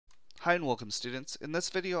Hi and welcome students. In this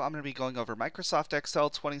video I'm going to be going over Microsoft Excel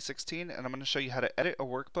 2016 and I'm going to show you how to edit a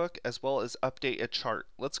workbook as well as update a chart.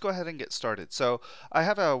 Let's go ahead and get started. So I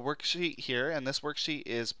have a worksheet here and this worksheet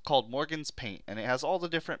is called Morgan's Paint and it has all the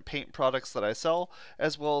different paint products that I sell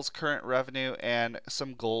as well as current revenue and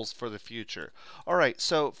some goals for the future. Alright,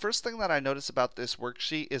 so first thing that I notice about this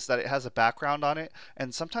worksheet is that it has a background on it,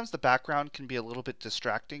 and sometimes the background can be a little bit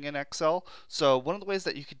distracting in Excel. So one of the ways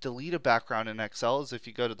that you could delete a background in Excel is if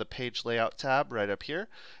you go to the page layout tab right up here,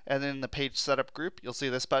 and then in the page setup group you'll see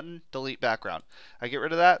this button, delete background. I get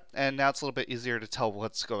rid of that and now it's a little bit easier to tell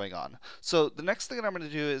what's going on. So the next thing that I'm going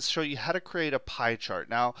to do is show you how to create a pie chart.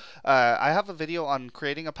 Now I have a video on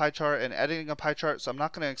creating a pie chart and editing a pie chart, so I'm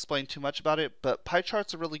not going to explain too much about it, but pie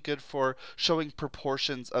charts are really good for showing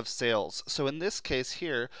proportions of sales. So in this case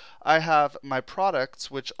here I have my products,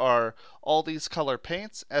 which are all these color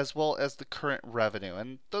paints as well as the current revenue,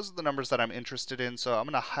 and those are the numbers that I'm interested in, so I'm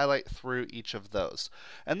going to highlight through each of those.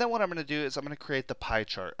 And then what I'm going to do is I'm going to create the pie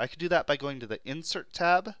chart. I could do that by going to the Insert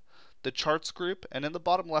tab, the Charts group, and in the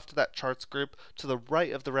bottom left of that Charts group to the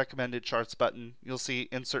right of the Recommended Charts button you'll see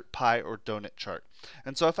Insert Pie or Donut Chart.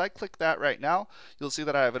 And so if I click that right now, you'll see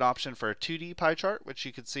that I have an option for a 2D pie chart, which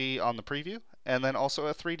you can see on the preview, and then also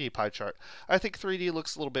a 3D pie chart. I think 3D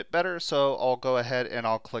looks a little bit better, so I'll go ahead and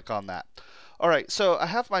I'll click on that. Alright, so I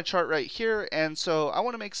have my chart right here, and so I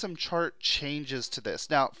want to make some chart changes to this.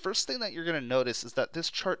 Now, first thing that you're going to notice is that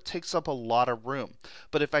this chart takes up a lot of room.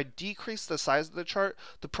 But if I decrease the size of the chart,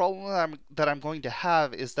 the problem that I'm going to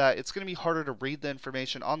have is that it's going to be harder to read the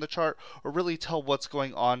information on the chart or really tell what's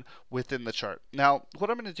going on within the chart. Now,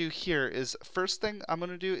 what I'm going to do here is, first thing I'm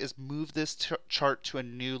going to do is move this chart to a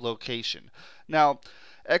new location. Now,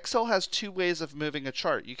 Excel has two ways of moving a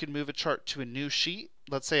chart. You can move a chart to a new sheet.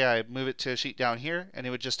 Let's say I move it to a sheet down here and it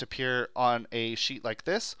would just appear on a sheet like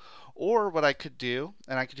this. Or what I could do,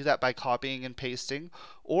 and I could do that by copying and pasting,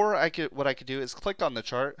 or what I could do is click on the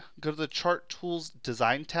chart, go to the Chart Tools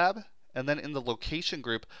Design tab, and then in the location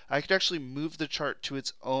group I could actually move the chart to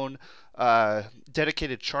its own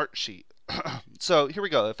dedicated chart sheet. So here we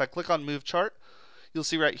go. If I click on Move Chart, you'll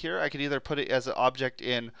see right here I could either put it as an object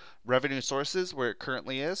in Revenue Sources where it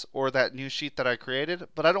currently is, or that new sheet that I created,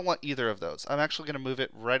 but I don't want either of those. I'm actually going to move it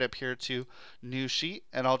right up here to New Sheet,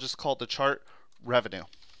 and I'll just call the chart Revenue.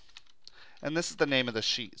 And this is the name of the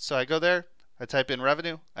sheet. So I go there, I type in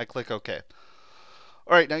Revenue, I click OK.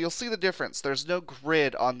 Alright, now you'll see the difference. There's no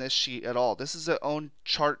grid on this sheet at all. This is its own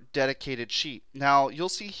chart dedicated sheet. Now you'll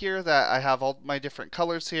see here that I have all my different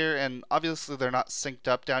colors here, and obviously they're not synced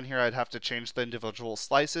up down here. I'd have to change the individual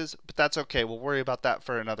slices, but that's okay. We'll worry about that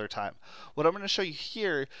for another time. What I'm going to show you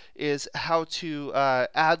here is how to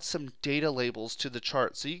add some data labels to the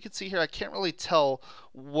chart. So you can see here I can't really tell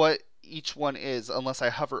what each one is unless I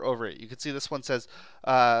hover over it. You can see this one says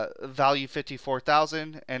value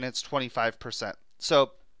 54,000 and it's 25%.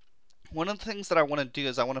 So one of the things that I want to do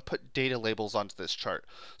is I want to put data labels onto this chart.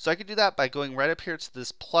 So I could do that by going right up here to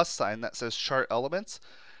this plus sign that says Chart Elements,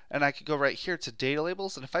 and I could go right here to Data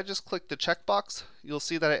Labels, and if I just click the checkbox, you'll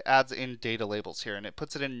see that it adds in data labels here and it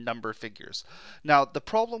puts it in number figures. Now the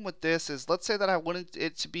problem with this is, let's say that I wanted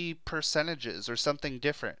it to be percentages or something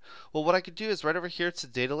different. Well, what I could do is right over here to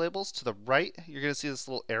Data Labels to the right, you're going to see this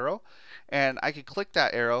little arrow, and I could click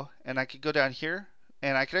that arrow and I could go down here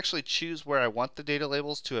and I could actually choose where I want the data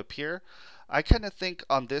labels to appear. I kind of think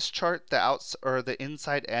on this chart the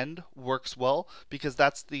inside end works well because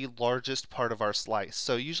that's the largest part of our slice.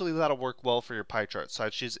 So usually that'll work well for your pie chart. So I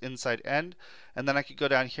choose inside end, and then I could go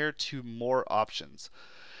down here to more options.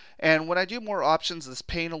 And when I do more options, this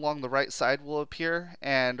pane along the right side will appear,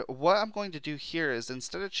 and what I'm going to do here is,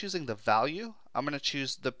 instead of choosing the value, I'm going to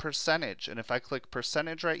choose the percentage. And if I click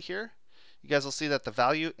percentage right here, you guys will see that the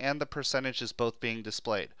value and the percentage is both being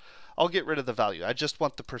displayed. I'll get rid of the value. I just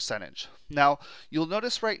want the percentage. Now, you'll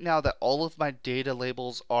notice right now that all of my data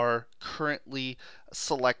labels are currently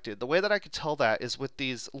selected. The way that I could tell that is with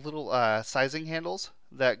these little sizing handles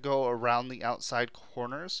that go around the outside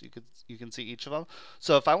corners. You can see each of them.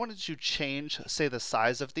 So if I wanted to change, say, the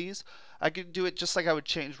size of these, I could do it just like I would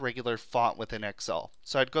change regular font within Excel.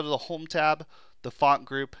 So I'd go to the Home tab, the font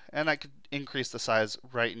group, and I could increase the size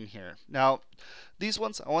right in here. Now these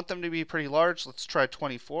ones, I want them to be pretty large. Let's try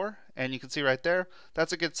 24, and you can see right there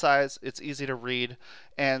that's a good size. It's easy to read,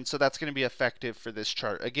 and so that's going to be effective for this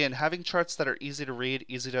chart. Again, having charts that are easy to read,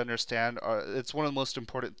 easy to understand, it's one of the most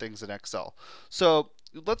important things in Excel. So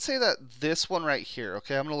let's say that this one right here,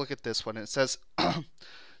 okay, I'm going to look at this one. It says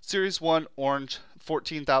Series 1 orange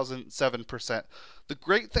 14,007%. The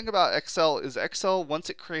great thing about Excel is Excel, once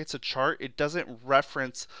it creates a chart, it doesn't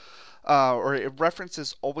reference or it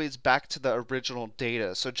references always back to the original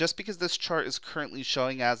data. So just because this chart is currently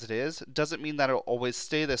showing as it is, doesn't mean that it'll always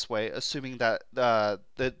stay this way, assuming that the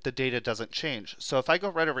data doesn't change. So if I go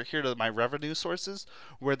right over here to my revenue sources,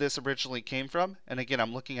 where this originally came from, and again,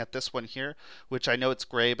 I'm looking at this one here, which I know it's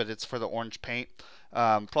gray, but it's for the orange paint.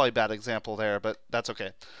 Probably a bad example there, but that's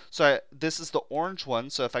okay. So this is the orange one.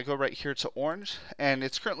 So if I go right here to orange, and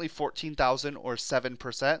it's currently 14,000 or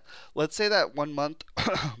 7%. Let's say that one month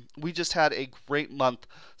we just had a great month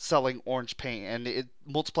selling orange paint, and it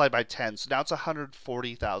multiplied by 10. So now it's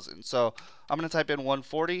 140,000. So I'm going to type in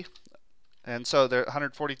 140, and so they're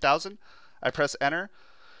 140,000. I press enter.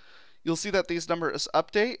 You'll see that these numbers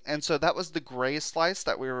update, and so that was the gray slice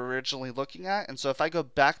that we were originally looking at. And so if I go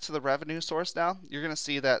back to the revenue source now, you're going to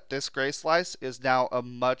see that this gray slice is now a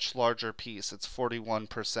much larger piece. It's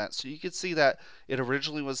 41%. So you can see that it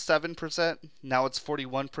originally was 7%, now it's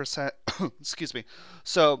 41%. Excuse me.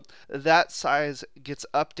 So that size gets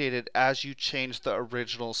updated as you change the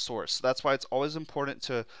original source. So that's why it's always important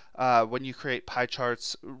to, when you create pie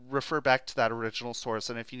charts, refer back to that original source.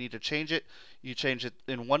 And if you need to change it, you change it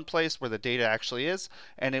in one place where the data actually is,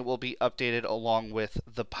 and it will be updated along with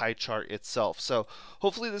the pie chart itself. So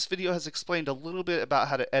hopefully this video has explained a little bit about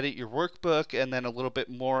how to edit your workbook, and then a little bit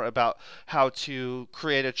more about how to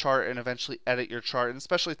create a chart and eventually edit your chart, and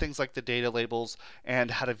especially things like the data labels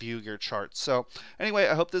and how to view your charts. So anyway,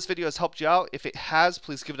 I hope this video has helped you out. If it has,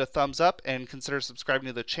 please give it a thumbs up and consider subscribing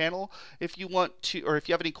to the channel. If you want to, or if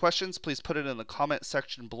you have any questions, please put it in the comment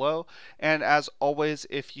section below. And as always,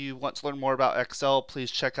 if you want to learn more about Excel,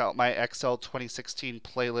 please check out my Excel 2016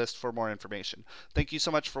 playlist for more information. Thank you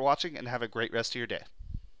so much for watching, and have a great rest of your day.